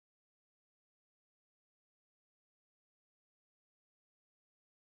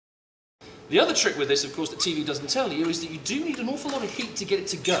The other trick with this, of course, that TV doesn't tell you, is that you do need an awful lot of heat to get it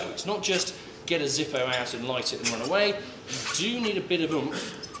to go. It's not just get a Zippo out and light it and run away. You do need a bit of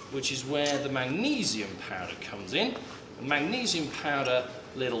oomph, which is where the magnesium powder comes in. The magnesium powder,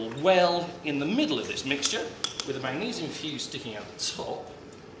 little well in the middle of this mixture, with a magnesium fuse sticking out the top,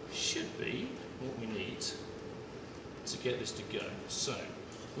 should be what we need to get this to go. So,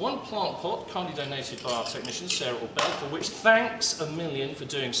 one plant pot, kindly donated by our technician, Sarah or Bell, for which thanks a million for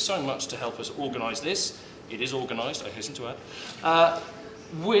doing so much to help us organise this. It is organised, I hasten to add.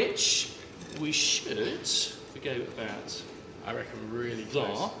 Which we should, we go about, I reckon really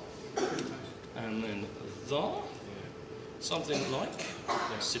close. There, and then there, yeah. Something like,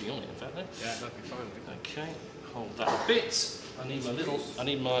 they're sitting on it in fact there. Yeah, that'd be fine. Okay, hold that a bit. I need my,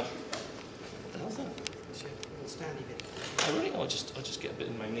 what the hell's that? Standy bit. Oh really? I'll just get a bit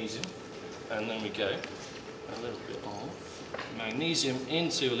of magnesium, and then we go a little bit of magnesium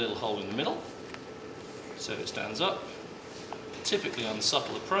into a little hole in the middle, so it stands up. Typically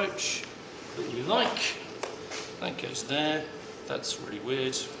unsubtle approach that we like. That goes there. That's really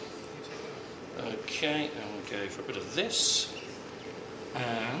weird. Okay, and we'll go for a bit of this.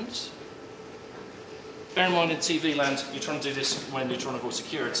 And bear in mind, in TV land, you're trying to do this when you're trying to avoid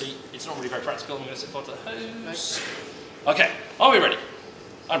security. It's not really very practical. I'm going to set fire to the hose. Okay, are we ready?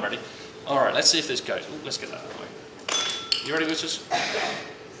 I'm ready. All right, let's see if this goes. Ooh, let's get that out of the way. You ready, Richard?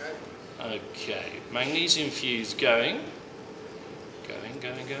 Okay, magnesium fuse going.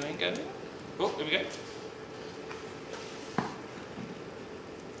 Going. Oh, here we go.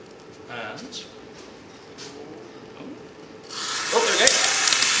 And oh, there we go.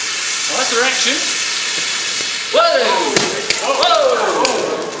 Well, that's the reaction. Whoa!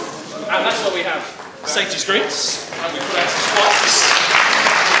 And that's why we have safety screens. And we put out some spikes.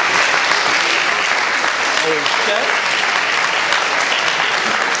 Okay.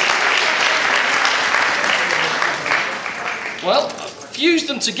 Well, I've fused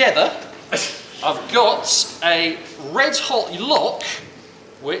them together. I've got a red hot lock,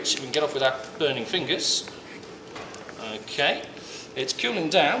 which we can get off with our burning fingers. Okay, it's cooling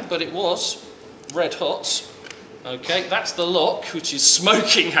down, but it was red hot. Okay, that's the lock, which is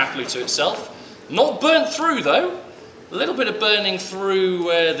smoking happily to itself. Not burnt through though. A little bit of burning through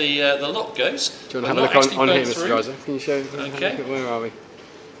where the lock goes. Do you want to have a look on here, Mr. Geyser? Can you show? Okay. Where are we?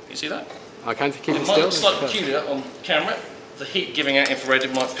 You see that? I can keep it might still. look slightly peculiar on camera. The heat giving out infrared,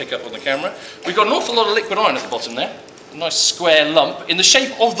 it might pick up on the camera. We've got an awful lot of liquid iron at the bottom there. A nice square lump in the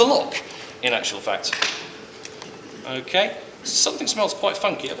shape of the lock, in actual fact. Okay, something smells quite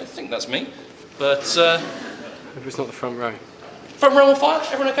funky. I don't think that's me, but If it's not the front row. front row on fire.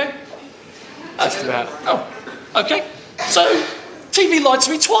 Everyone okay? Just about. Oh, okay. So TV lied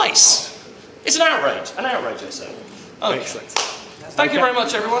to me twice. It's an outrage, I say. Okay. Excellent. Thank you very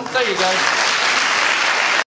much, everyone. There you go.